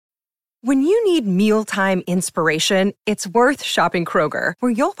When you need mealtime inspiration, it's worth shopping Kroger,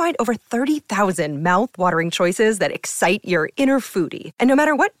 where you'll find over 30,000 mouth-watering choices that excite your inner foodie. And no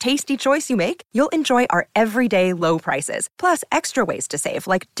matter what tasty choice you make, you'll enjoy our everyday low prices, plus extra ways to save,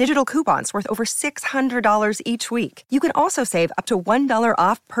 like digital coupons worth over $600 each week. You can also save up to $1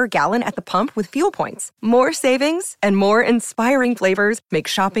 off per gallon at the pump with fuel points. More savings and more inspiring flavors make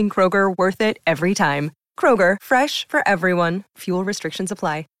shopping Kroger worth it every time. Kroger, fresh for everyone. Fuel restrictions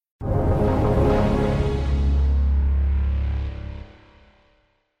apply.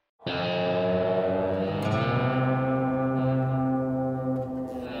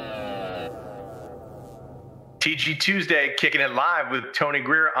 TG Tuesday, kicking it live with Tony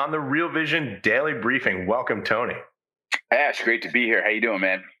Greer on the Real Vision Daily Briefing. Welcome, Tony. Ash, great to be here. How you doing,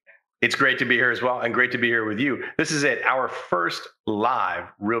 man? It's great to be here as well, and great to be here with you. This is it, our first live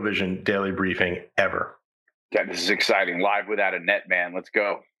Real Vision Daily Briefing ever. Yeah, this is exciting. Live without a net, man. Let's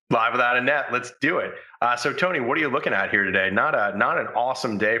go. Live without a net. Let's do it. So, Tony, what are you looking at here today? Not an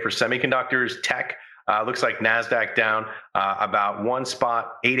awesome day for semiconductors, tech. Looks like NASDAQ down about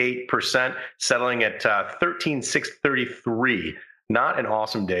 1.88%, settling at 13,633. Not an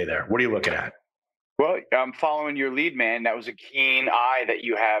awesome day there. What are you looking at? Well, I'm following your lead, man. That was a keen eye that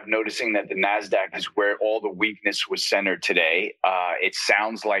you have, noticing that the NASDAQ is where all the weakness was centered today. It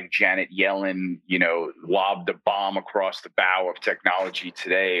sounds like Janet Yellen, lobbed a bomb across the bow of technology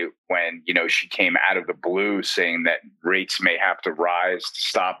today when, she came out of the blue saying that rates may have to rise to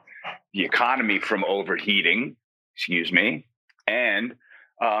stop the economy from overheating, And,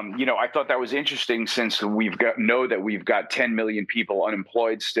 I thought that was interesting since we've got 10 million people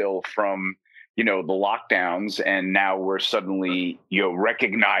unemployed still from, the lockdowns. And now we're suddenly,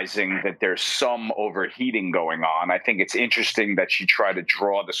 recognizing that there's some overheating going on. I think it's interesting that she tried to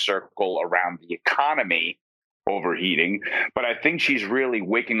draw the circle around the economy overheating, but I think she's really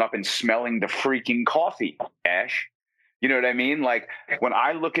waking up and smelling the freaking coffee, Ash. You know what I mean? Like when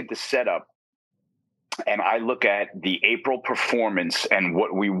I look at the setup and I look at the April performance and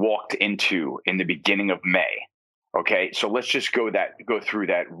what we walked into in the beginning of May. Okay, so let's just go through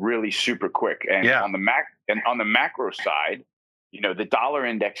that really super quick. And on the macro side, the dollar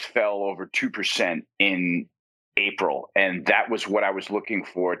index fell over 2% in April, and that was what I was looking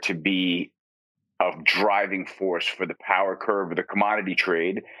for to be a driving force for the power curve of the commodity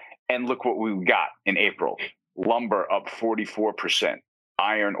trade. And look what we got in April. Lumber up 44%,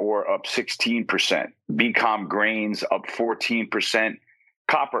 iron ore up 16%, BCom grains up 14%,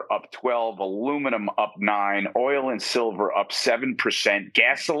 copper up 12%, aluminum up 9%, oil and silver up 7%,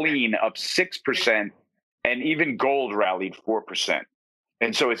 gasoline up 6%, and even gold rallied 4%.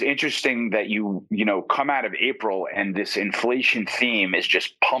 And so it's interesting that you come out of April and this inflation theme is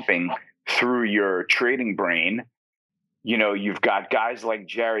just pumping through your trading brain. You've got guys like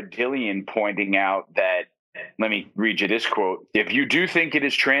Jared Dillian pointing out that, let me read you this quote. If you do think it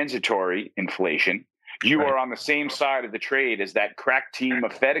is transitory inflation, you are on the same side of the trade as that crack team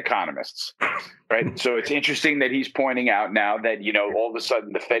of Fed economists, right? So it's interesting that he's pointing out now that, all of a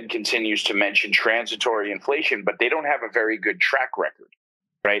sudden the Fed continues to mention transitory inflation, but they don't have a very good track record,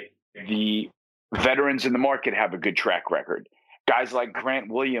 right? The veterans in the market have a good track record. Guys like Grant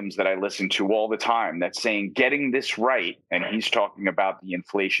Williams that I listen to all the time, that's saying getting this right, and he's talking about the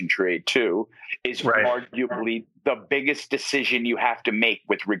inflation trade too, is arguably the biggest decision you have to make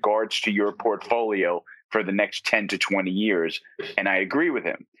with regards to your portfolio for the next 10 to 20 years. And I agree with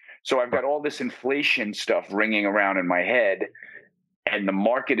him. So I've got all this inflation stuff ringing around in my head, and the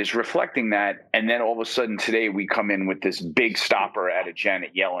market is reflecting that. And then all of a sudden today we come in with this big stopper out of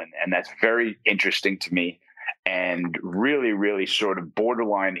Janet Yellen, and that's very interesting to me. And really, really sort of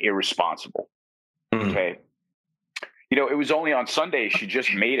borderline irresponsible. Okay. It was only on Sunday she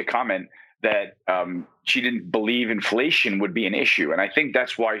just made a comment that she didn't believe inflation would be an issue. And I think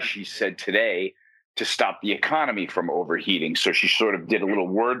that's why she said today to stop the economy from overheating. So she sort of did a little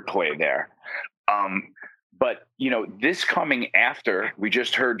wordplay there. But, this coming after we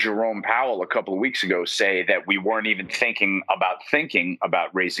just heard Jerome Powell a couple of weeks ago say that we weren't even thinking about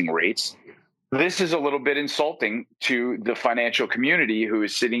raising rates. This is a little bit insulting to the financial community who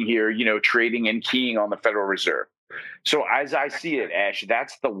is sitting here, trading and keying on the Federal Reserve. So as I see it, Ash,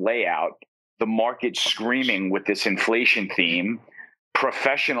 that's the layout. The market screaming with this inflation theme,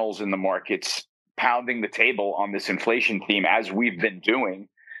 professionals in the markets pounding the table on this inflation theme as we've been doing.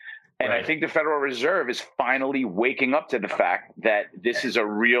 And I think the Federal Reserve is finally waking up to the fact that this is a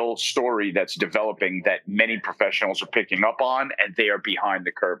real story that's developing that many professionals are picking up on and they are behind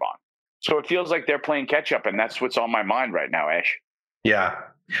the curve on. So it feels like they're playing catch up, and that's what's on my mind right now, Ash. Yeah,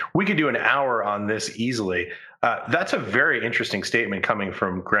 we could do an hour on this easily. That's a very interesting statement coming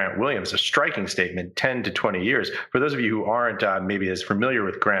from Grant Williams, a striking statement, 10 to 20 years. For those of you who aren't maybe as familiar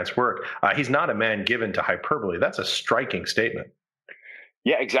with Grant's work, he's not a man given to hyperbole. That's a striking statement.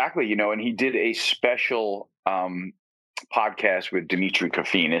 Yeah, exactly. And he did a special podcast with Dimitri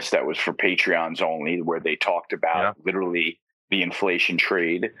Kofinas that was for Patreons only, where they talked about literally the inflation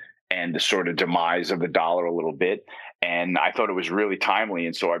trade and the sort of demise of the dollar a little bit. And I thought it was really timely.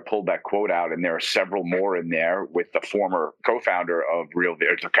 And so I pulled that quote out, and there are several more in there with the former co-founder of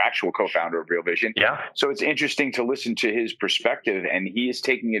the actual co-founder of Real Vision. Yeah. So it's interesting to listen to his perspective, and he is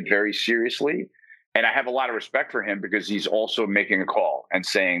taking it very seriously. And I have a lot of respect for him because he's also making a call and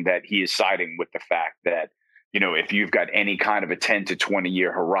saying that he is siding with the fact that, if you've got any kind of a 10 to 20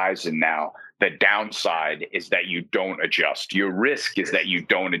 year horizon now, the downside is that you don't adjust. Your risk is that you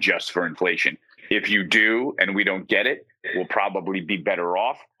don't adjust for inflation. If you do and we don't get it, we'll probably be better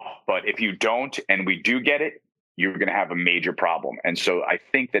off. But if you don't and we do get it, you're going to have a major problem. And so I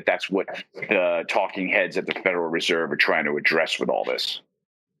think that that's what the talking heads at the Federal Reserve are trying to address with all this.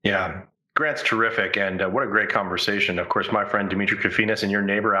 Yeah. Grant's terrific. And what a great conversation. Of course, my friend Dimitri Kofinas and your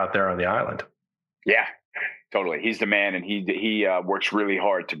neighbor out there on the island. Yeah. Totally. He's the man, and he works really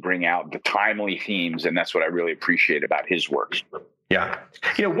hard to bring out the timely themes, and that's what I really appreciate about his work. Yeah.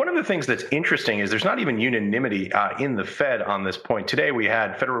 One of the things that's interesting is there's not even unanimity in the Fed on this point. Today, we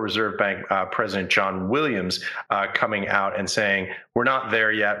had Federal Reserve Bank President John Williams coming out and saying, we're not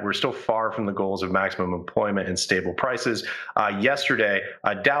there yet. We're still far from the goals of maximum employment and stable prices. Yesterday,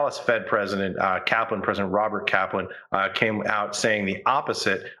 Dallas Fed President President Robert Kaplan, came out saying the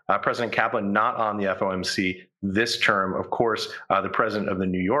opposite. President Kaplan not on the FOMC this term. Of course, the president of the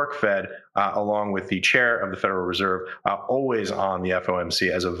New York Fed, along with the chair of the Federal Reserve, always on the FOMC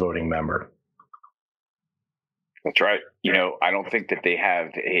as a voting member. That's right. I don't think that they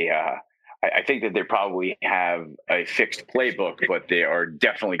have I think that they probably have a fixed playbook, but they are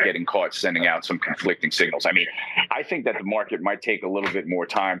definitely getting caught sending out some conflicting signals. I mean, I think that the market might take a little bit more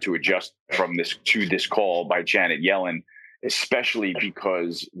time to adjust from this to this call by Janet Yellen, especially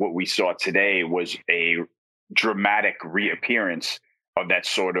because what we saw today was a dramatic reappearance of that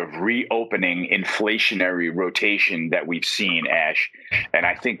sort of reopening inflationary rotation that we've seen, Ash. And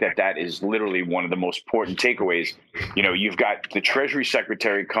I think that that is literally one of the most important takeaways. You've got the Treasury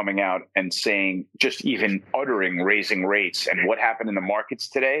Secretary coming out and saying, just even uttering raising rates. And what happened in the markets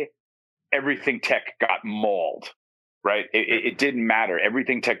today? Everything tech got mauled, right? It didn't matter.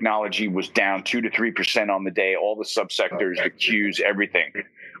 Everything technology was down 2 to 3% on the day. All the subsectors, the Qs, everything.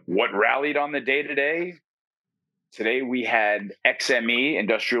 What rallied on the day today? Today we had XME,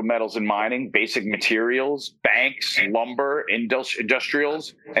 industrial metals and mining, basic materials, banks, lumber,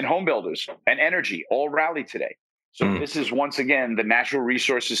 industrials, and home builders and energy all rallied today. So this is once again, the natural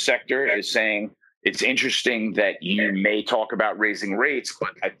resources sector is saying it's interesting that you may talk about raising rates,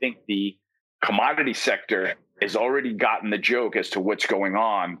 but I think the commodity sector has already gotten the joke as to what's going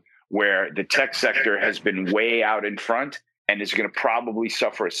on, where the tech sector has been way out in front and is going to probably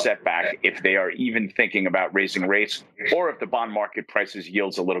suffer a setback if they are even thinking about raising rates, or if the bond market prices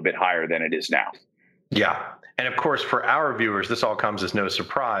yields a little bit higher than it is now. Yeah. And of course, for our viewers, this all comes as no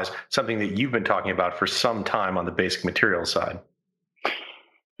surprise, something that you've been talking about for some time on the basic materials side.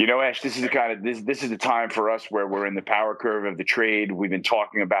 Ash, this is the time for us where we're in the power curve of the trade. We've been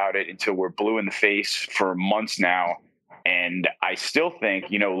talking about it until we're blue in the face for months now. And I still think,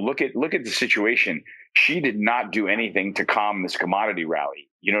 look at the situation. She did not do anything to calm this commodity rally.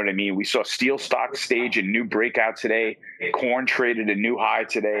 You know what I mean? We saw steel stocks stage a new breakout today. Corn traded a new high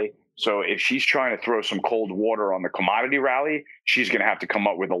today. So if she's trying to throw some cold water on the commodity rally, she's going to have to come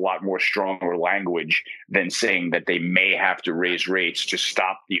up with a lot more stronger language than saying that they may have to raise rates to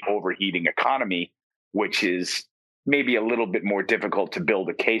stop the overheating economy, which is maybe a little bit more difficult to build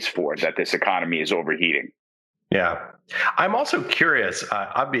a case for, that this economy is overheating. Yeah. I'm also curious.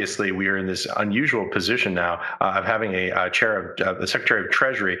 Obviously, we are in this unusual position now of having a chair of the Secretary of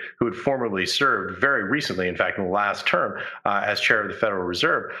Treasury who had formerly served very recently, in fact, in the last term, as chair of the Federal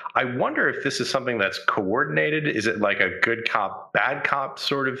Reserve. I wonder if this is something that's coordinated. Is it like a good cop, bad cop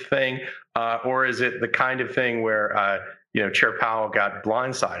sort of thing? Or is it the kind of thing where, Chair Powell got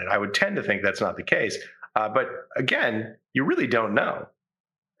blindsided? I would tend to think that's not the case. But again, you really don't know.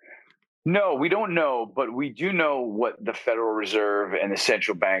 No, we don't know, but we do know what the Federal Reserve and the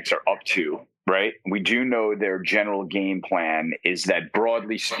central banks are up to, right? We do know their general game plan is that,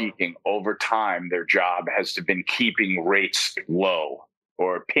 broadly speaking, over time, their job has been keeping rates low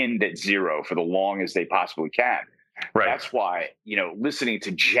or pinned at zero for the long as they possibly can. Right. That's why, listening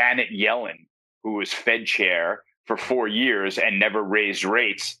to Janet Yellen, who was Fed chair for 4 years and never raised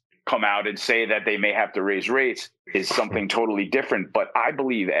rates, come out and say that they may have to raise rates is something totally different. But I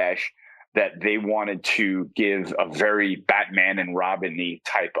believe, Ash, that they wanted to give a very Batman and Robin-y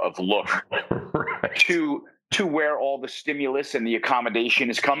type of look Right. to where all the stimulus and the accommodation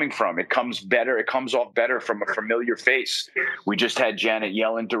is coming from. It comes off better from a familiar face. We just had Janet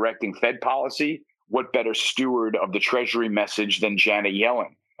Yellen directing Fed policy. What better steward of the Treasury message than Janet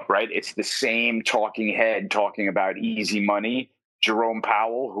Yellen, right? It's the same talking head talking about easy money. Jerome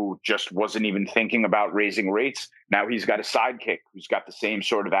Powell, who just wasn't even thinking about raising rates. Now he's got a sidekick who's got the same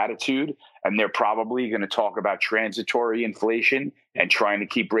sort of attitude, and they're probably going to talk about transitory inflation and trying to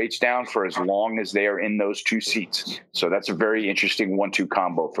keep rates down for as long as they are in those two seats. So that's a very interesting 1-2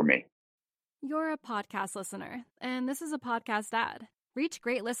 combo for me. You're a podcast listener, and this is a podcast ad. Reach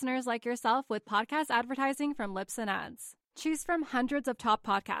great listeners like yourself with podcast advertising from Libsyn Ads. Choose from hundreds of top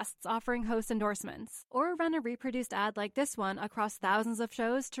podcasts offering host endorsements, or run a reproduced ad like this one across thousands of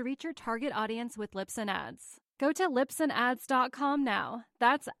shows to reach your target audience with Libsyn Ads. Go to libsynads.com now.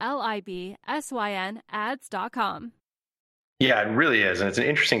 That's LIBSYN ads.com. Yeah, it really is. And it's an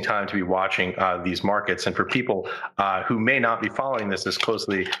interesting time to be watching these markets. And for people who may not be following this as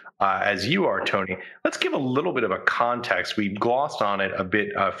closely as you are, Tony, let's give a little bit of a context. We glossed on it a bit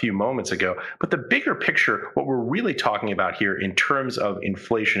a few moments ago. But the bigger picture, what we're really talking about here in terms of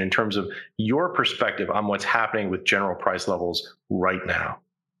inflation, in terms of your perspective on what's happening with general price levels right now.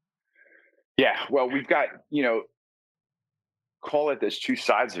 Yeah, well, we've got, call it, there's two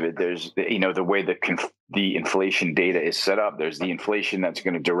sides of it. There's, the way the inflation data is set up. There's the inflation that's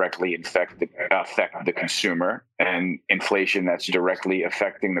going to directly affect the consumer, and inflation that's directly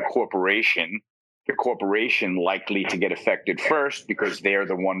affecting the corporation. The corporation likely to get affected first because they're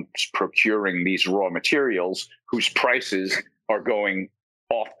the ones procuring these raw materials whose prices are going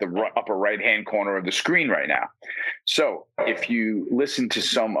off the upper right-hand corner of the screen right now. So if you listen to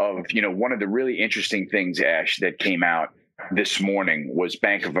some of, one of the really interesting things, Ash, that came out this morning was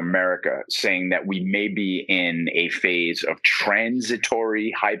Bank of America saying that we may be in a phase of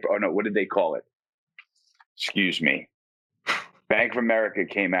transitory what did they call it? Excuse me. Bank of America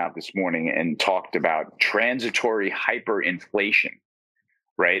came out this morning and talked about transitory hyperinflation,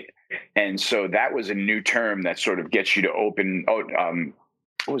 right? And so that was a new term that sort of gets you to open,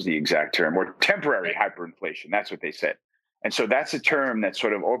 what was the exact term? Or temporary hyperinflation. That's what they said. And so that's a term that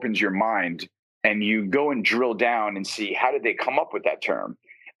sort of opens your mind, and you go and drill down and see, how did they come up with that term?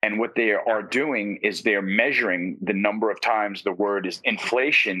 And what they are doing is they're measuring the number of times the word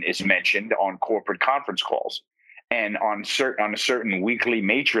inflation is mentioned on corporate conference calls. And on a certain weekly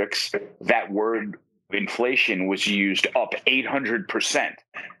matrix, that word inflation was used up 800%.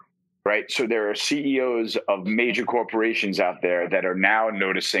 Right. So there are CEOs of major corporations out there that are now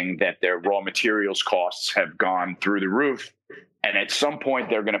noticing that their raw materials costs have gone through the roof. And at some point,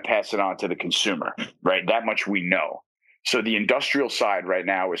 they're going to pass it on to the consumer. Right. That much we know. So the industrial side right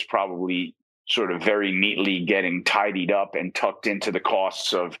now is probably sort of very neatly getting tidied up and tucked into the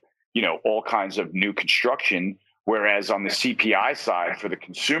costs of, all kinds of new construction. Whereas on the CPI side, for the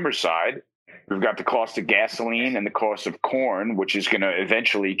consumer side, we've got the cost of gasoline and the cost of corn, which is going to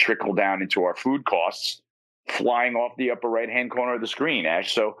eventually trickle down into our food costs, flying off the upper right-hand corner of the screen,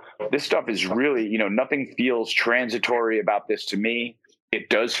 Ash. So this stuff is really, nothing feels transitory about this to me. It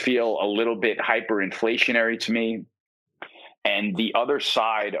does feel a little bit hyperinflationary to me. And the other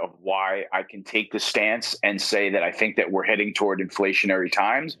side of why I can take the stance and say that I think that we're heading toward inflationary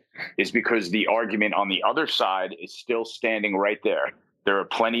times is because the argument on the other side is still standing right there. There are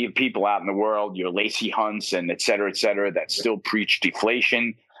plenty of people out in the world, your Lacey Hunts and et cetera, that still preach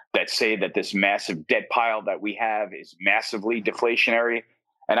deflation, that say that this massive debt pile that we have is massively deflationary.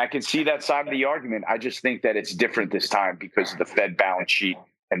 And I can see that side of the argument. I just think that it's different this time because of the Fed balance sheet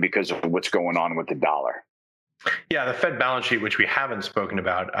and because of what's going on with the dollar. Yeah, the Fed balance sheet, which we haven't spoken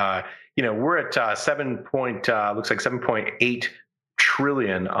about, we're at looks like 7.8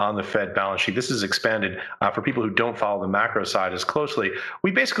 trillion on the Fed balance sheet. This is expanded for people who don't follow the macro side as closely.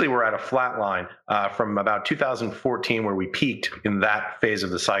 We basically were at a flat line from about 2014, where we peaked in that phase of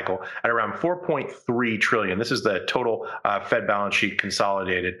the cycle, at around 4.3 trillion. This is the total Fed balance sheet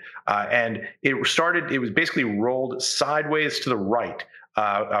consolidated. And it was basically rolled sideways to the right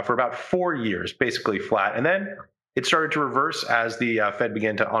for about 4 years, basically flat. And then it started to reverse as the Fed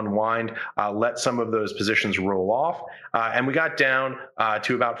began to unwind, let some of those positions roll off. And we got down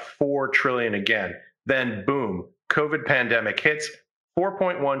to about 4 trillion again. Then boom, COVID pandemic hits,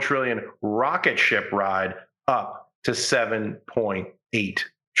 4.1 trillion, rocket ship ride up to 7.8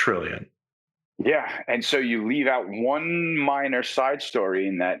 trillion. Yeah. And so you leave out one minor side story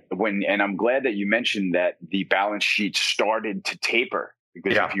in that and I'm glad that you mentioned that the balance sheet started to taper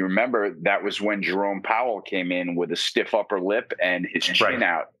Because if you remember, that was when Jerome Powell came in with a stiff upper lip and his chin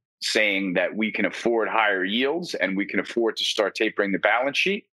out, saying that we can afford higher yields and we can afford to start tapering the balance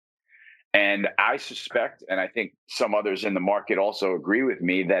sheet. And I suspect, and I think some others in the market also agree with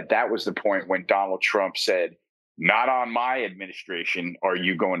me, that that was the point when Donald Trump said, not on my administration are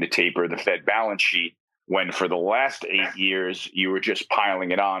you going to taper the Fed balance sheet, when for the last 8 years, you were just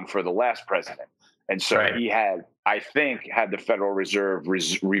piling it on for the last president. And so he had, I think, had the Federal Reserve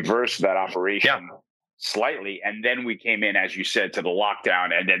reverse that operation slightly. And then we came in, as you said, to the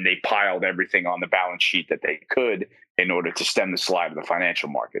lockdown, and then they piled everything on the balance sheet that they could in order to stem the slide of the financial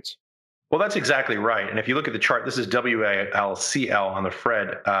markets. Well, that's exactly right. And if you look at the chart, this is WALCL on the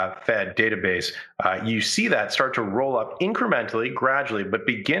Fed database. You see that start to roll up incrementally, gradually, but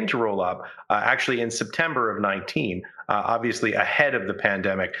begin to roll up actually in September of 19, obviously ahead of the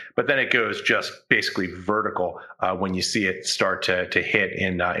pandemic. But then it goes just basically vertical when you see it start to hit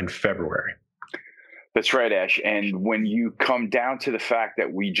in February. That's right, Ash. And when you come down to the fact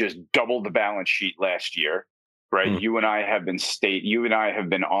that we just doubled the balance sheet last year, right? You and I have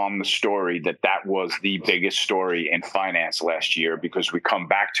been on the story that was the biggest story in finance last year, because we come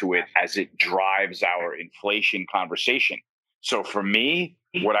back to it as it drives our inflation conversation. So for me,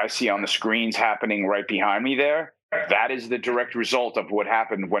 what I see on the screens happening right behind me there, that is the direct result of what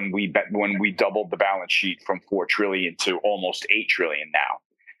happened when we doubled the balance sheet from 4 trillion to almost 8 trillion now.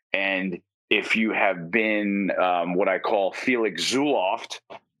 And if you have been what I call Felix Zulauf,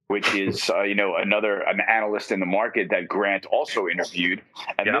 which is, an analyst in the market that Grant also interviewed.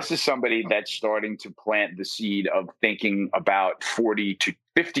 And this is somebody that's starting to plant the seed of thinking about 40 to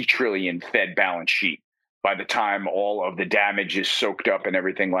 50 trillion Fed balance sheet by the time all of the damage is soaked up and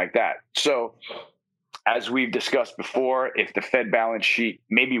everything like that. So as we've discussed before, if the Fed balance sheet,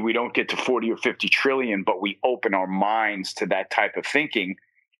 maybe we don't get to 40 or 50 trillion, but we open our minds to that type of thinking.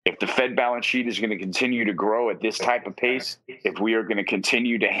 If the Fed balance sheet is going to continue to grow at this type of pace, if we are going to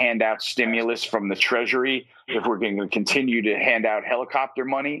continue to hand out stimulus from the Treasury, if we're going to continue to hand out helicopter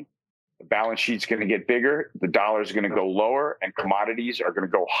money, the balance sheet's going to get bigger, the dollar is going to go lower, and commodities are going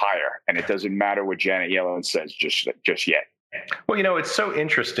to go higher. And it doesn't matter what Janet Yellen says just yet. Well, it's so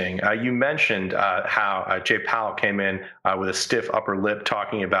interesting. You mentioned how Jay Powell came in with a stiff upper lip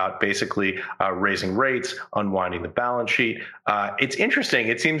talking about basically raising rates, unwinding the balance sheet. It's interesting.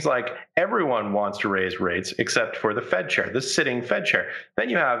 It seems like everyone wants to raise rates except for the Fed chair, the sitting Fed chair. Then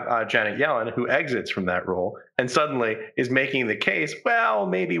you have Janet Yellen, who exits from that role and suddenly is making the case, well,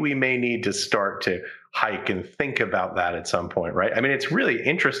 maybe we may need to start to hike and think about that at some point, right? I mean, it's really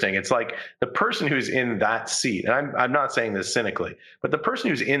interesting. It's like the person who's in that seat, and I'm not saying this cynically, but the person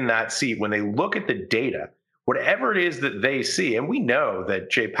who's in that seat, when they look at the data, whatever it is that they see, and we know that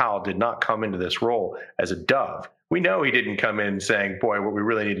Jay Powell did not come into this role as a dove. We know he didn't come in saying, boy, what we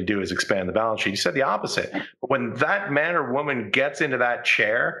really need to do is expand the balance sheet. He said the opposite. But when that man or woman gets into that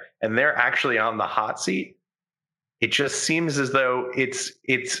chair and they're actually on the hot seat, it just seems as though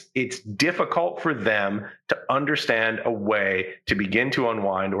it's difficult for them to understand a way to begin to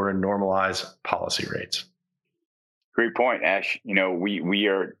unwind or normalize policy rates. Great point, Ash. We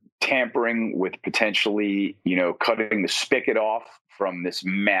are tampering with potentially, cutting the spigot off from this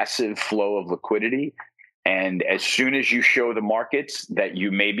massive flow of liquidity. And as soon as you show the markets that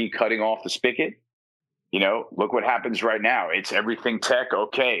you may be cutting off the spigot, look what happens right now. It's everything tech.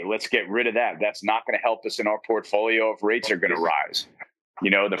 Okay, let's get rid of that. That's not going to help us in our portfolio if rates are going to rise.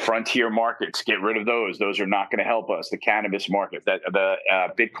 The frontier markets, get rid of those. Those are not going to help us. The cannabis market, the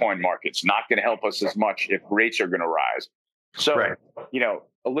Bitcoin market's not going to help us as much if rates are going to rise. So,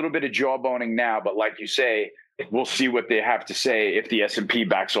 a little bit of jawboning now, but like you say, we'll see what they have to say if the S&P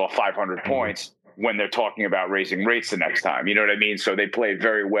backs off 500 points when they're talking about raising rates the next time. You know what I mean? So they play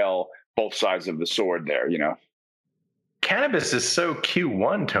very well both sides of the sword there, Cannabis is so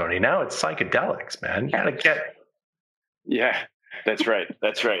Q1, Tony. Now it's psychedelics, man. You gotta get. Yeah, that's right.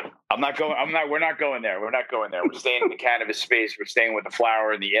 We're not going there. We're staying in the cannabis space. We're staying with the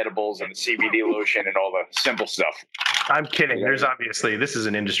flower and the edibles and the CBD lotion and all the simple stuff. I'm kidding. This is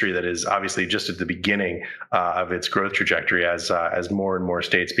an industry that is obviously just at the beginning of its growth trajectory as more and more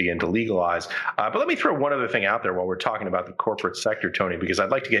states begin to legalize. But let me throw one other thing out there while we're talking about the corporate sector, Tony, because I'd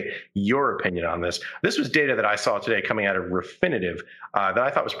like to get your opinion on this. This was data that I saw today coming out of Refinitiv that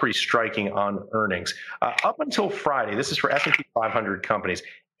I thought was pretty striking on earnings. Up until Friday, this is for S&P 500 companies,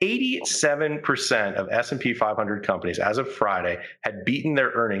 87% of S&P 500 companies as of Friday had beaten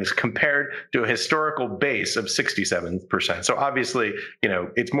their earnings compared to a historical base of 67%. So obviously,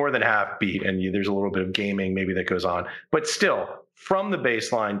 it's more than half beat, and there's a little bit of gaming maybe that goes on. But still, from the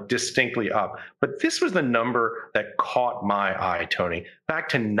baseline distinctly up. But this was the number that caught my eye, Tony. Back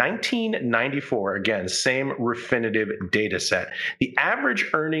to 1994, again, same Refinitiv data set. The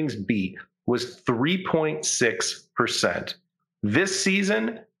average earnings beat was 3.6%. This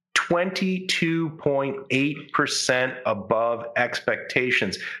season, 22.8% above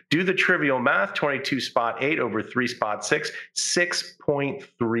expectations. Do the trivial math, 22.8 over 3.6,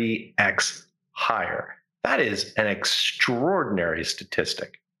 6.3x higher. That is an extraordinary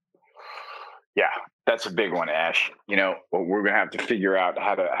statistic. Yeah, that's a big one, Ash. We're going to have to figure out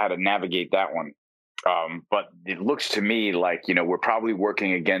how to navigate that one. But it looks to me like, we're probably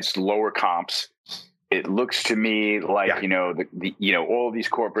working against lower comps. It looks to me like, all these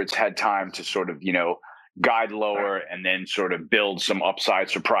corporates had time to sort of, guide lower and then sort of build some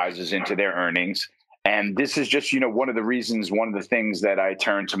upside surprises into their earnings. And this is just, one of the things that I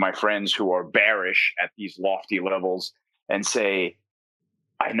turn to my friends who are bearish at these lofty levels and say,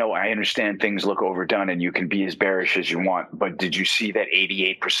 I understand things look overdone and you can be as bearish as you want, but did you see that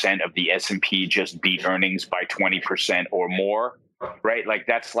 88% of the S&P just beat earnings by 20% or more? Right? Like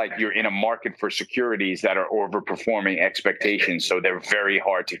that's like you're in a market for securities that are overperforming expectations. So they're very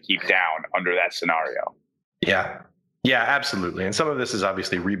hard to keep down under that scenario. Yeah, absolutely. And some of this is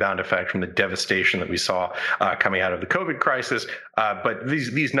obviously rebound effect from the devastation that we saw coming out of the COVID crisis. But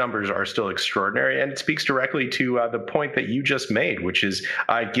these numbers are still extraordinary. And it speaks directly to the point that you just made, which is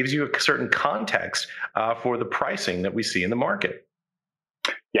it gives you a certain context for the pricing that we see in the market.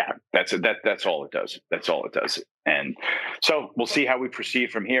 Yeah, that's all it does. That's all it does. And so we'll see how we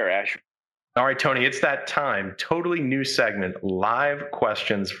proceed from here, Ash. All right, Tony, it's that time. Totally new segment, live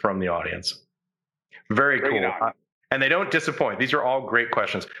questions from the audience. Very cool. And they don't disappoint. These are all great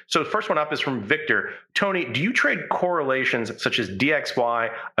questions. So the first one up is from Victor. Tony, do you trade correlations such as DXY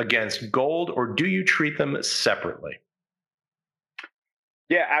against gold, or do you treat them separately?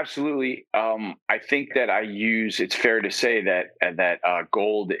 Yeah, absolutely. I think that it's fair to say that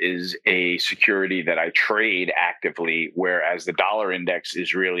gold is a security that I trade actively, whereas the dollar index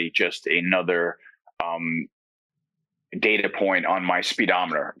is really just another data point on my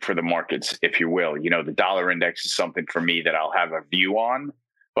speedometer for the markets, if you will. The dollar index is something for me that I'll have a view on,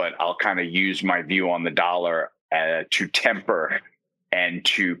 but I'll kind of use my view on the dollar to temper and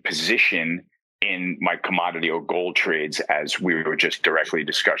to position in my commodity or gold trades, as we were just directly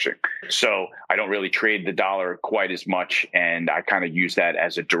discussing. So I don't really trade the dollar quite as much, and I kind of use that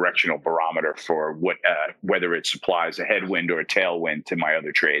as a directional barometer for whether it supplies a headwind or a tailwind to my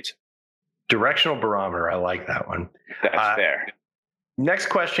other trades. Directional barometer. I like that one. That's fair. Next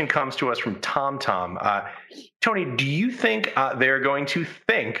question comes to us from Tom. Tony, do you think they're going to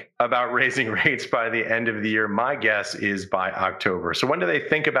think about raising rates by the end of the year? My guess is by October. So when do they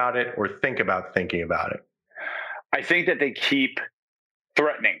think about it or think about thinking about it? I think that they keep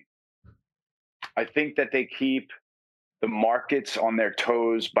threatening. I think that they keep the markets on their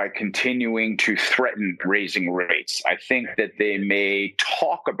toes by continuing to threaten raising rates. I think that they may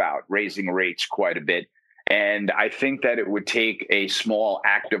talk about raising rates quite a bit. And I think that it would take a small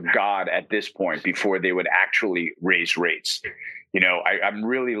act of God at this point before they would actually raise rates. I'm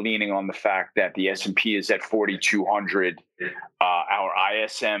really leaning on the fact that the S&P is at 4,200. Our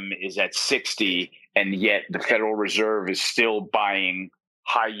ISM is at 60. And yet the Federal Reserve is still buying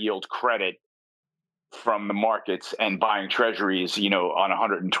high yield credit from the markets and buying treasuries, on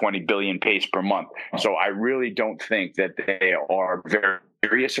 120 billion pace per month. So I really don't think that they are very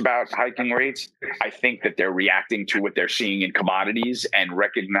serious about hiking rates. I think that they're reacting to what they're seeing in commodities and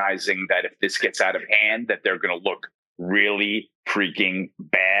recognizing that if this gets out of hand, that they're going to look really freaking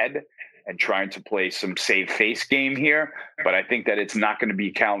bad and trying to play some save face game here. But I think that it's not going to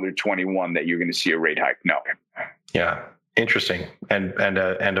be calendar 21 that you're going to see a rate hike. No. Yeah. Interesting. And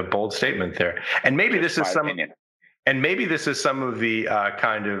a bold statement there. And maybe this is some opinion. And maybe this is some of the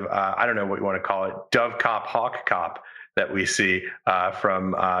kind of, I don't know what you want to call it, dove cop, hawk cop that we see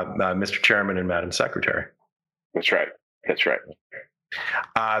from Mr. Chairman and Madam Secretary. That's right. That's right.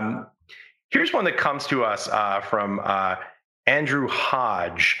 Here's one that comes to us from Andrew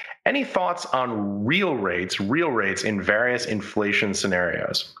Hodge. Any thoughts on real rates in various inflation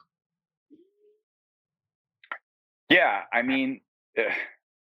scenarios? Yeah, I mean,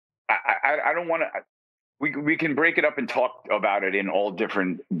 I don't want to. We can break it up and talk about it in all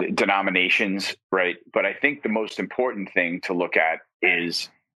different denominations, right? But I think the most important thing to look at is,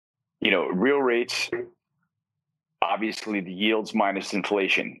 real rates. Obviously, the yields minus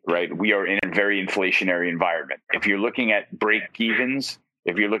inflation, right? We are in a very inflationary environment. If you're looking at break evens,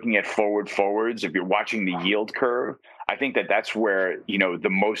 if you're looking at forwards, if you're watching the yield curve, I think that that's where the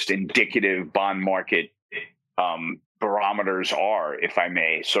most indicative bond market barometers are, if I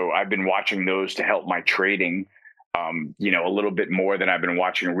may. So I've been watching those to help my trading, a little bit more than I've been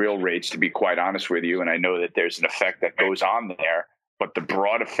watching real rates, to be quite honest with you. And I know that there's an effect that goes on there, but the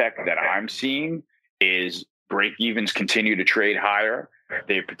broad effect that I'm seeing is break evens continue to trade higher.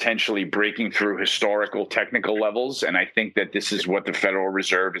 They're potentially breaking through historical technical levels. And I think that this is what the Federal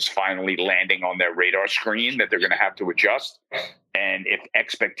Reserve is finally landing on their radar screen, that they're going to have to adjust. And if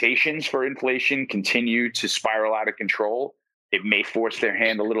expectations for inflation continue to spiral out of control, it may force their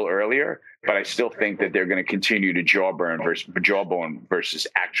hand a little earlier. But I still think that they're going to continue to jawbone versus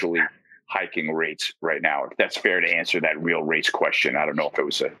actually hiking rates right now. If that's fair to answer that real rates question. I don't know if it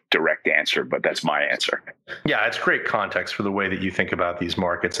was a direct answer, but that's my answer. Yeah, it's great context for the way that you think about these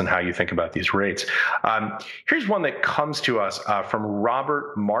markets and how you think about these rates. Here's one that comes to us from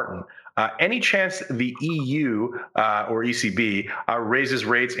Robert Martin. Any chance the EU or ECB raises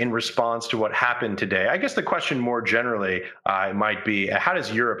rates in response to what happened today? I guess the question more generally might be, how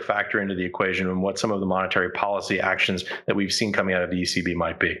does Europe factor into the equation and what some of the monetary policy actions that we've seen coming out of the ECB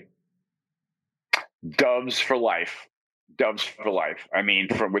might be? Doves for life. I mean,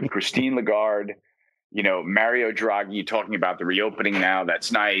 with Christine Lagarde, Mario Draghi talking about the reopening now,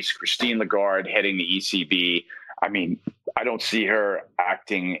 that's nice. Christine Lagarde heading the ECB. I mean, I don't see her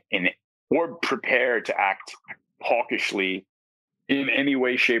acting or prepared to act hawkishly in any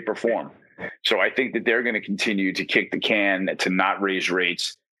way, shape, or form. So I think that they're going to continue to kick the can to not raise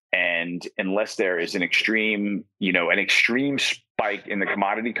rates. And unless there is an extreme spike in the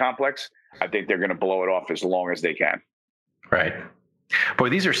commodity complex, I think they're going to blow it off as long as they can. Right. Boy,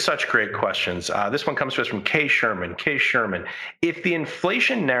 these are such great questions. This one comes to us from Kay Sherman. Kay Sherman, if the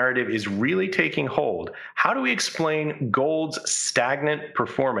inflation narrative is really taking hold, how do we explain gold's stagnant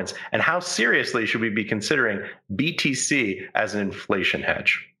performance? And how seriously should we be considering BTC as an inflation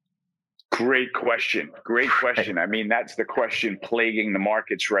hedge? Great question. I mean, that's the question plaguing the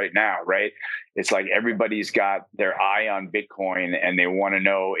markets right now, right? It's like everybody's got their eye on Bitcoin and they want to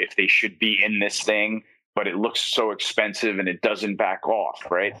know if they should be in this thing, but it looks so expensive and it doesn't back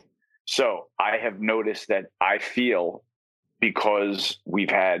off, right? So I have noticed that I feel, because we've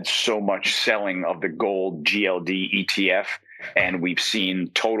had so much selling of the gold GLD ETF and we've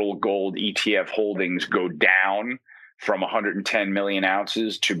seen total gold ETF holdings go down from 110 million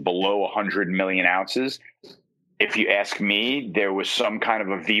ounces to below 100 million ounces. If you ask me, there was some kind of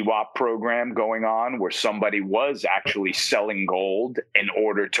a VWAP program going on where somebody was actually selling gold in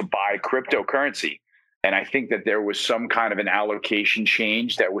order to buy cryptocurrency. And I think that there was some kind of an allocation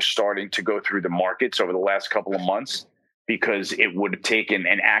change that was starting to go through the markets over the last couple of months, because it would have taken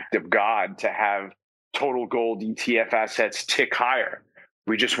an act of God to have total gold ETF assets tick higher.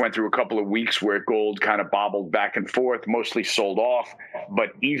 We just went through a couple of weeks where gold kind of bobbled back and forth, mostly sold off. But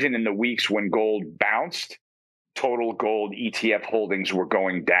even in the weeks when gold bounced, total gold ETF holdings were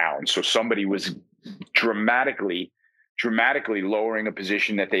going down. So somebody was dramatically lowering a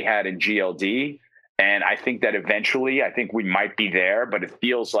position that they had in GLD. And I think that eventually, we might be there, but it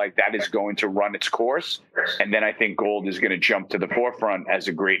feels like that is going to run its course. And then I think gold is going to jump to the forefront as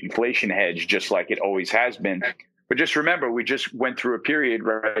a great inflation hedge, just like it always has been. But just remember, we just went through a period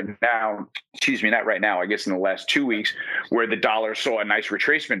right now, not right now, I guess in the last 2 weeks, where the dollar saw a nice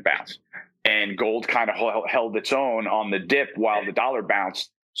retracement bounce and gold kind of held its own on the dip while the dollar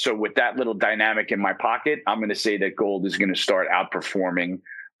bounced. So with that little dynamic in my pocket, I'm going to say that gold is going to start outperforming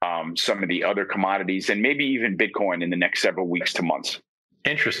some of the other commodities and maybe even Bitcoin in the next several weeks to months.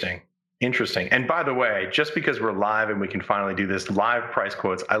 Interesting. And by the way, just because we're live and we can finally do this live price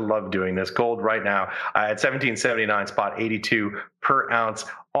quotes, I love doing this. Gold right now at 1779 spot 82 per ounce,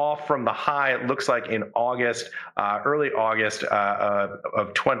 off from the high. It looks like in August, early August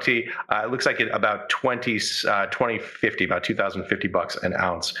of 20. It looks like it about 2050, about $2,050 an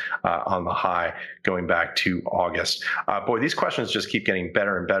ounce on the high, going back to August. Boy, these questions just keep getting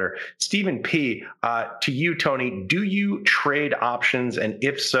better and better. Stephen P, to you, Tony, do you trade options, and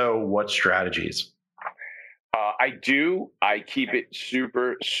if so, what strategies? I do. I keep it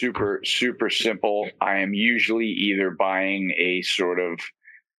super, super, super simple. I am usually either buying a sort of,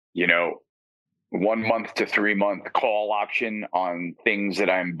 1 month to 3 month call option on things that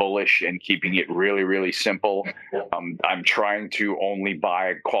I'm bullish, and keeping it really, really simple. I'm trying to only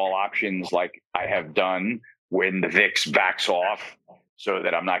buy call options like I have done when the VIX backs off, so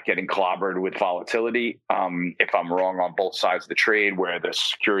that I'm not getting clobbered with volatility. If I'm wrong on both sides of the trade, where the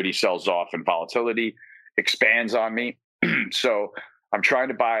security sells off and volatility expands on me. So I'm trying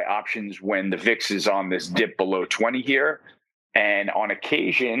to buy options when the VIX is on this dip below 20 here. And on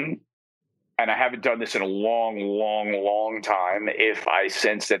occasion, and I haven't done this in a long time, if I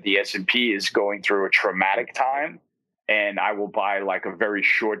sense that the S&P is going through a traumatic time, and I will buy like a very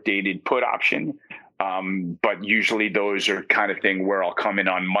short dated put option. But usually those are kind of thing where I'll come in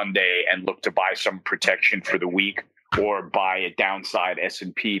on Monday and look to buy some protection for the week, or buy a downside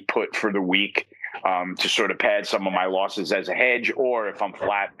S&P put for the week, to sort of pad some of my losses as a hedge, or if I'm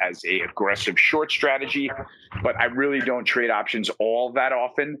flat, as a aggressive short strategy. But I really don't trade options all that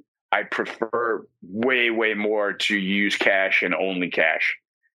often. I prefer way more to use cash and only cash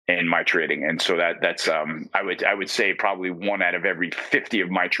in my trading. And so that's I would say probably 1 out of every 50 of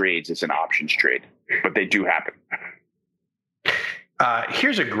my trades is an options trade, but they do happen.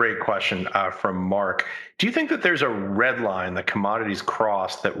 Here's a great question from Mark. Do you think that there's a red line that commodities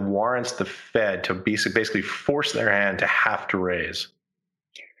cross that warrants the Fed to basically force their hand to have to raise?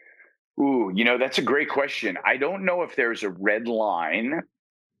 Ooh, that's a great question. I don't know if there's a red line,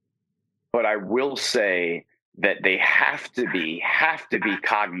 but I will say that they have to be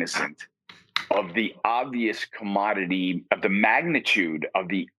cognizant of the obvious commodity, of the magnitude of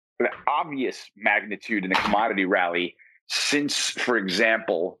the obvious magnitude in the commodity rally since, for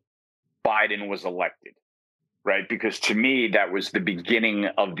example, Biden was elected, right? Because to me, that was the beginning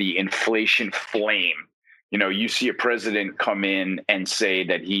of the inflation flame. You see a president come in and say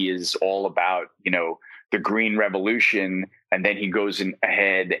that he is all about, the green revolution, and then he goes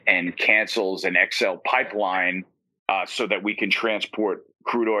ahead and cancels an XL pipeline so that we can transport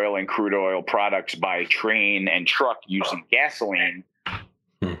crude oil and crude oil products by train and truck using gasoline,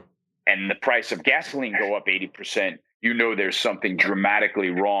 and the price of gasoline go up 80%. There's something dramatically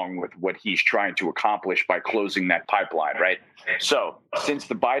wrong with what he's trying to accomplish by closing that pipeline, right? So since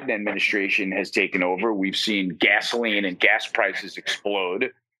the Biden administration has taken over, we've seen gasoline and gas prices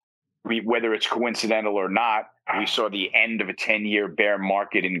explode. Whether it's coincidental or not, we saw the end of a 10-year bear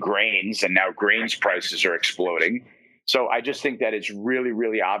market in grains, and now grains prices are exploding. So I just think that it's really,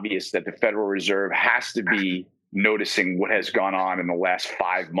 really obvious that the Federal Reserve has to be noticing what has gone on in the last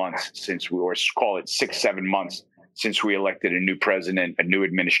 5 months since or call it 6-7 months since we elected a new president, a new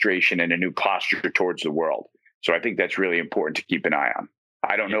administration, and a new posture towards the world. So I think that's really important to keep an eye on.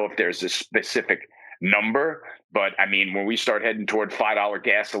 I don't know if there's a specific number, but I mean, when we start heading toward $5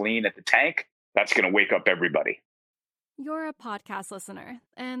 gasoline at the tank, that's going to wake up everybody. You're a podcast listener,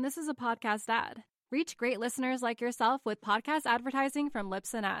 and this is a podcast ad. Reach great listeners like yourself with podcast advertising from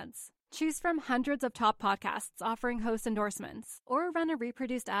Libsyn Ads. Choose from hundreds of top podcasts offering host endorsements, or run a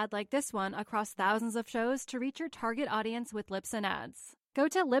reproduced ad like this one across thousands of shows to reach your target audience with Libsyn Ads. Go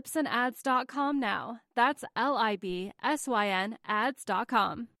to libsynads.com now. That's LIBSYN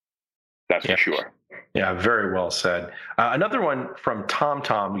ads.com. That's for sure. Yeah, very well said. Another one from Tom,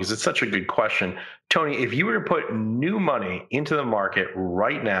 because it's such a good question. Tony, if you were to put new money into the market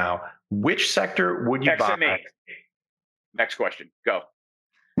right now, which sector would you buy? Next question. Go.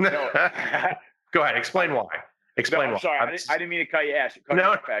 No. Go ahead. Explain why. Why. Sorry, I didn't mean to cut you off,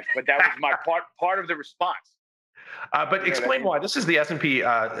 but that was my part of the response. But explain why. This is the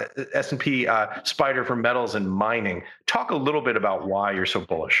S&P Spider for metals and mining. Talk a little bit about why you're so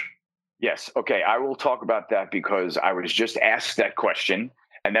bullish. Yes. Okay. I will talk about that because I was just asked that question,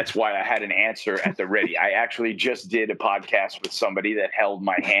 and that's why I had an answer at the ready. I actually just did a podcast with somebody that held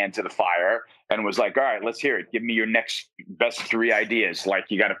my hand to the fire and was like, all right, let's hear it. Give me your next best 3 ideas. Like,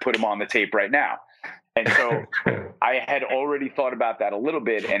 you got to put them on the tape right now. And so I had already thought about that a little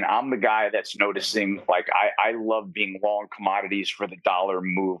bit. And I'm the guy that's noticing, like, I love being long commodities for the dollar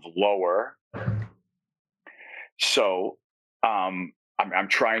move lower. So I'm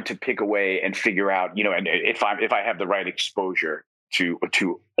trying to pick away and figure out, and if I have the right exposure to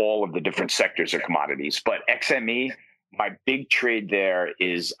all of the different sectors of commodities. But XME, my big trade there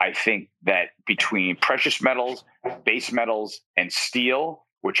is, I think that between precious metals, base metals, and steel,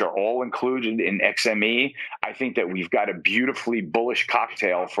 which are all included in XME, I think that we've got a beautifully bullish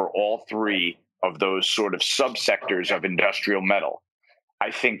cocktail for all 3 of those sort of subsectors of industrial metal.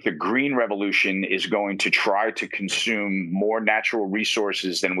 I think the green revolution is going to try to consume more natural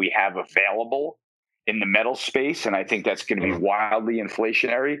resources than we have available in the metal space. And I think that's going to be wildly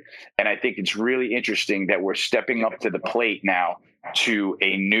inflationary. And I think it's really interesting that we're stepping up to the plate now to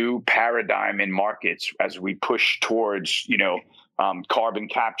a new paradigm in markets as we push towards, carbon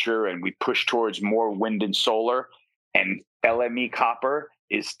capture, and we push towards more wind and solar. And LME copper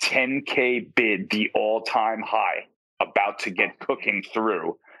is 10K bid, the all-time high, about to get cooking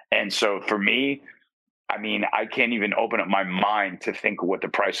through. And so for me, I mean, I can't even open up my mind to think of what the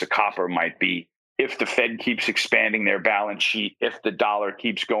price of copper might be if the Fed keeps expanding their balance sheet, if the dollar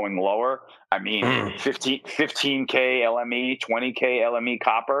keeps going lower. I mean, 15K LME, 20K LME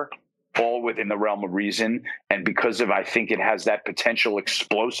copper, all within the realm of reason. And because of, I think it has that potential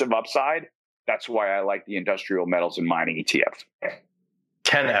explosive upside, That's why I like the industrial metals and mining ETF.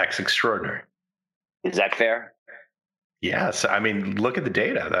 10x extraordinary. Is that fair? Yes. I mean, look at the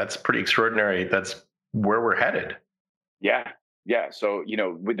data. That's pretty extraordinary. That's where we're headed. Yeah. Yeah. So,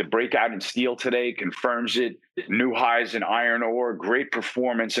 with the breakout in steel today confirms it. New highs in iron ore, great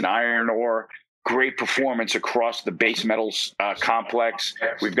performance in iron ore, great performance across the base metals complex.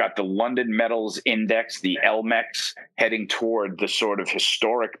 We've got the London Metals Index, the LMEX, heading toward the sort of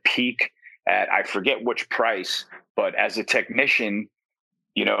historic peak at, I forget which price, but as a technician,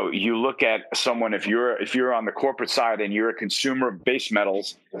 you look at someone, if you're on the corporate side and you're a consumer of base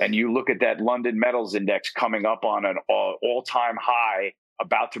metals and you look at that London Metals Index coming up on an all-time high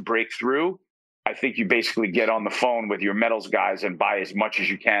about to break through, I think you basically get on the phone with your metals guys and buy as much as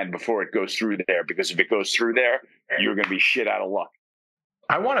you can before it goes through there, because if it goes through there, you're going to be shit out of luck.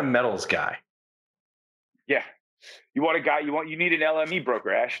 I want a metals guy. Yeah. You want a guy, you need an LME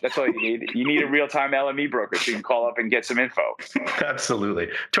broker, Ash. That's all you need. You need a real-time LME broker so you can call up and get some info. Absolutely.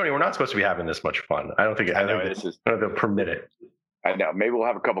 Tony, we're not supposed to be having this much fun. I don't think they'll permit it. I know. Maybe we'll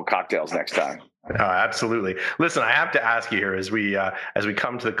have a couple cocktails next time. Absolutely. Listen, I have to ask you here as we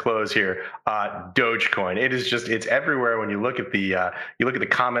come to the close here. Dogecoin. It's everywhere when you look at the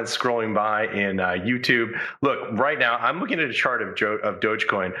comments scrolling by in YouTube. Look, right now I'm looking at a chart of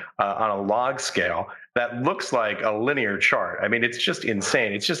Dogecoin on a log scale that looks like a linear chart. I mean, it's just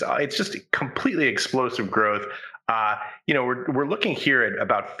insane. It's just completely explosive growth. We're looking here at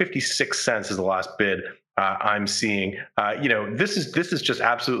about 56 cents is the last bid. I'm seeing, this is just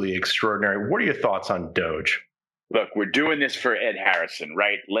absolutely extraordinary. What are your thoughts on Doge? Look, we're doing this for Ed Harrison,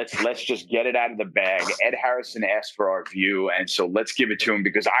 right? Let's just get it out of the bag. Ed Harrison asked for our view, and so let's give it to him,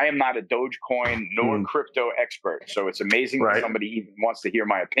 because I am not a Dogecoin nor crypto expert. So it's amazing that somebody even wants to hear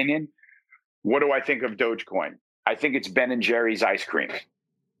my opinion. What do I think of Dogecoin? I think it's Ben & Jerry's ice cream.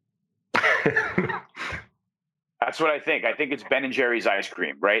 That's what I think. I think it's Ben & Jerry's ice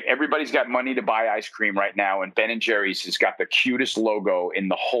cream, right? Everybody's got money to buy ice cream right now, and Ben & Jerry's has got the cutest logo in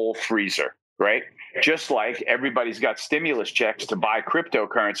the whole freezer, right? Just like everybody's got stimulus checks to buy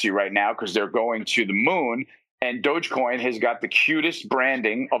cryptocurrency right now because they're going to the moon, and Dogecoin has got the cutest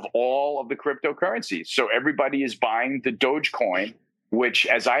branding of all of the cryptocurrencies. So everybody is buying the Dogecoin, which,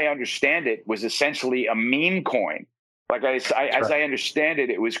 as I understand it, was essentially a meme coin. Like as I understand it,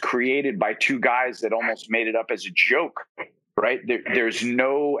 it was created by two guys that almost made it up as a joke, right? There's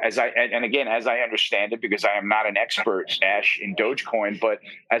no, as I understand it, because I am not an expert, Ash, in Dogecoin, but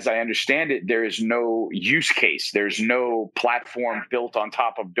as I understand it, there is no use case. There's no platform built on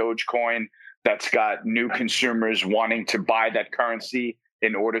top of Dogecoin that's got new consumers wanting to buy that currency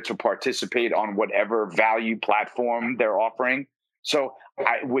in order to participate on whatever value platform they're offering. So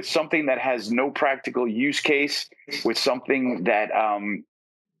with something that has no practical use case, with something that,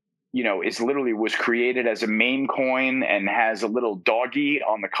 is literally was created as a meme coin and has a little doggy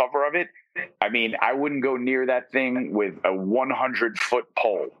on the cover of it, I mean, I wouldn't go near that thing with a 100-foot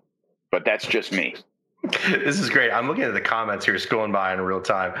pole, but that's just me. This is great. I'm looking at the comments here, scrolling by in real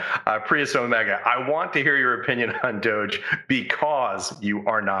time. Prius Omega, I want to hear your opinion on Doge because you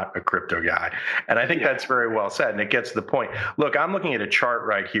are not a crypto guy. And I think that's very well said, and it gets to the point. Look, I'm looking at a chart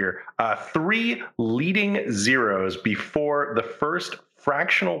right here. 3 leading zeros before the first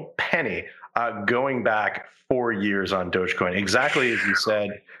fractional penny going back 4 years on Dogecoin. Exactly as you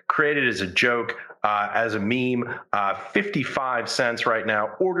said, created as a joke, as a meme, 55 cents right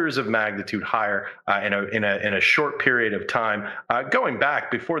now, orders of magnitude higher in a short period of time. Going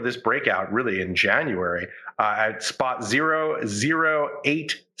back before this breakout, really in January, at spot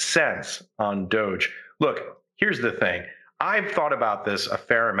 0.008 cents on Doge. Look, here's the thing. I've thought about this a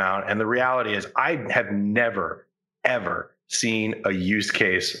fair amount, and the reality is I have never, ever seen a use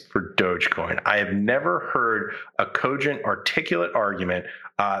case for Dogecoin. I have never heard a cogent, articulate argument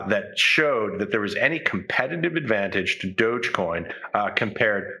that showed that there was any competitive advantage to Dogecoin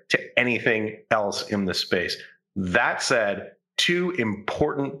compared to anything else in the space. That said, 2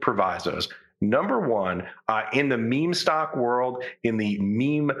 important provisos. Number one, in the meme stock world, in the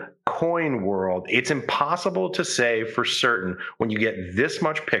meme coin world, it's impossible to say for certain when you get this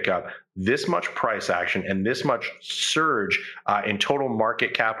much pickup, this much price action, and this much surge in total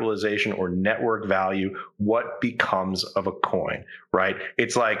market capitalization or network value, what becomes of a coin, right?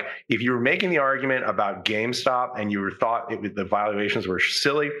 It's like if you were making the argument about GameStop and you thought the valuations were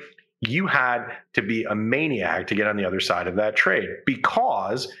silly, you had to be a maniac to get on the other side of that trade,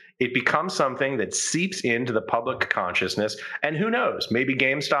 because it becomes something that seeps into the public consciousness. And who knows, maybe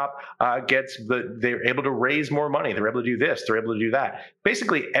GameStop they're able to raise more money. They're able to do this, they're able to do that.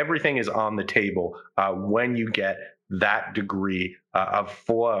 Basically, everything is on the table when you get that degree of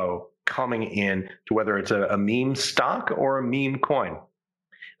flow coming in to whether it's a meme stock or a meme coin.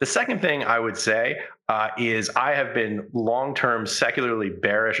 The second thing I would say is I have been long-term secularly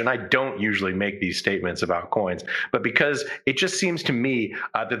bearish, and I don't usually make these statements about coins, but because it just seems to me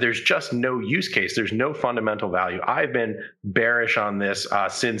that there's just no use case, there's no fundamental value. I've been bearish on this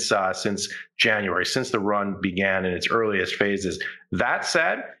since January, since the run began in its earliest phases. That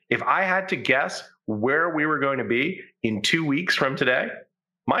said, if I had to guess where we were going to be in 2 weeks from today,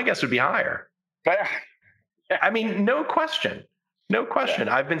 my guess would be higher. I mean, no question. No question.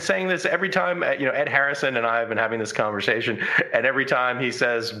 I've been saying this every time, Ed Harrison and I have been having this conversation, and every time he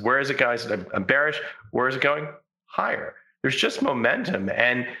says, where is it going? I said, I'm bearish. Where is it going? Higher. There's just momentum.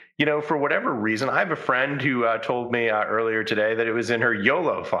 And, for whatever reason, I have a friend who told me earlier today that it was in her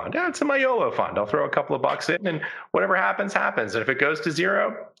YOLO fund. Yeah, it's in my YOLO fund. I'll throw a couple of bucks in, and whatever happens, happens. And if it goes to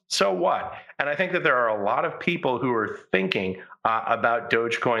zero, so what? And I think that there are a lot of people who are thinking about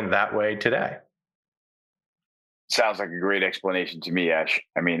Dogecoin that way today. Sounds like a great explanation to me, Ash.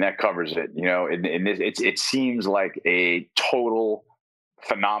 I mean, that covers it. It seems like a total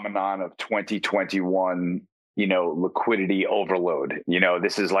phenomenon of 2021, liquidity overload.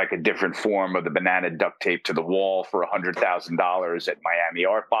 This is like a different form of the banana duct tape to the wall for $100,000 at Miami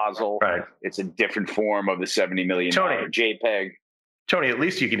Art Basel. Right. It's a different form of the $70 million JPEG. Tony, at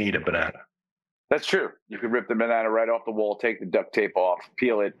least you can eat a banana. That's true. You can rip the banana right off the wall, take the duct tape off,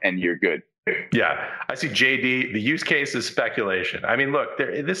 peel it, and you're good. Yeah, I see JD. The use case is speculation. I mean, look,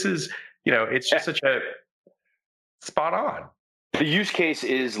 this is, it's just such a spot on. The use case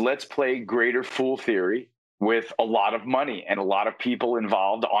is let's play greater fool theory with a lot of money and a lot of people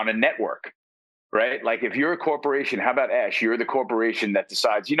involved on a network, right? Like if you're a corporation, how about Ash? You're the corporation that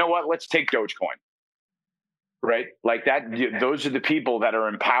decides, you know what, let's take Dogecoin, right? Like that, those are the people that are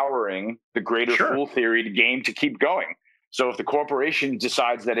empowering the greater fool theory game to keep going. So if the corporation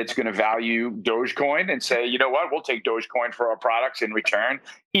decides that it's going to value Dogecoin and say, you know what, we'll take Dogecoin for our products in return,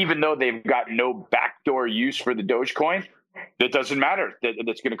 even though they've got no backdoor use for the Dogecoin, it doesn't matter.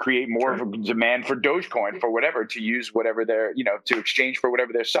 That's going to create more of a demand for Dogecoin for whatever, to use whatever they're, to exchange for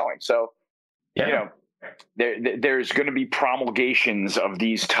whatever they're selling. So, there's going to be promulgations of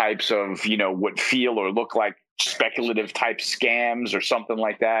these types of, what feel or look like speculative type scams or something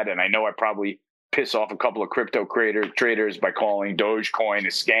like that. And I know I probably piss off a couple of crypto traders by calling Dogecoin a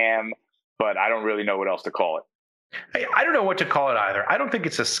scam, but I don't really know what else to call it. I don't know what to call it either. I don't think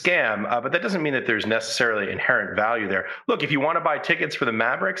it's a scam, but that doesn't mean that there's necessarily inherent value there. Look, if you want to buy tickets for the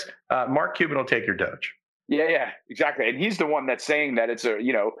Mavericks, Mark Cuban will take your Doge. Yeah, exactly. And he's the one that's saying that it's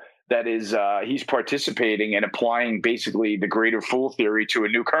he's participating and applying basically the greater fool theory to a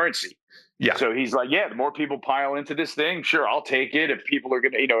new currency. Yeah. So he's like, the more people pile into this thing, sure, I'll take it. If people are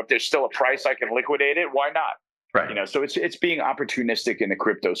going to, if there's still a price I can liquidate it, why not? Right. So it's being opportunistic in the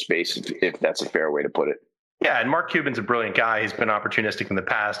crypto space, if that's a fair way to put it. Yeah, and Mark Cuban's a brilliant guy. He's been opportunistic in the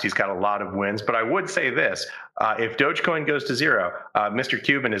past. He's got a lot of wins. But I would say this, if Dogecoin goes to zero, Mr.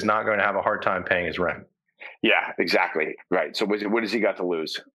 Cuban is not going to have a hard time paying his rent. Yeah, exactly. Right. So what has he got to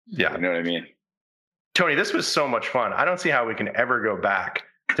lose? Yeah. You know what I mean? Tony, this was so much fun. I don't see how we can ever go back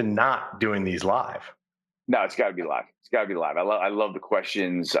to not doing these live. No, it's got to be live. It's got to be live. I love the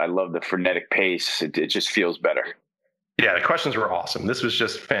questions. I love the frenetic pace. It just feels better. Yeah, the questions were awesome. This was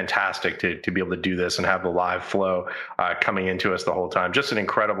just fantastic to be able to do this and have the live flow coming into us the whole time. Just an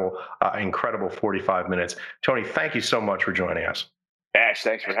incredible 45 minutes. Tony, thank you so much for joining us. Ash,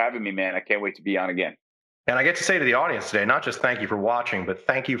 thanks for having me, man. I can't wait to be on again. And I get to say to the audience today, not just thank you for watching, but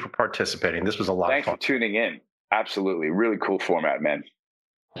thank you for participating. This was a lot of fun. Thanks for tuning in. Absolutely. Really cool format, man.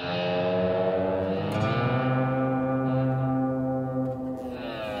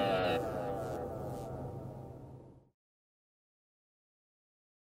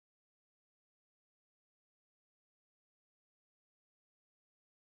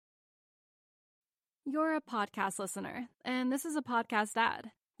 You're a podcast listener, and this is a podcast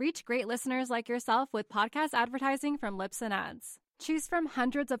ad. Reach great listeners like yourself with podcast advertising from Libsyn Ads. Choose from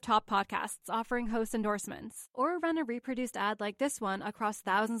hundreds of top podcasts offering host endorsements, or run a reproduced ad like this one across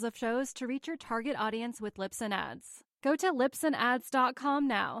thousands of shows to reach your target audience with Libsyn Ads. Go to libsynads.com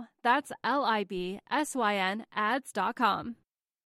now. That's LIBSYN ads.com.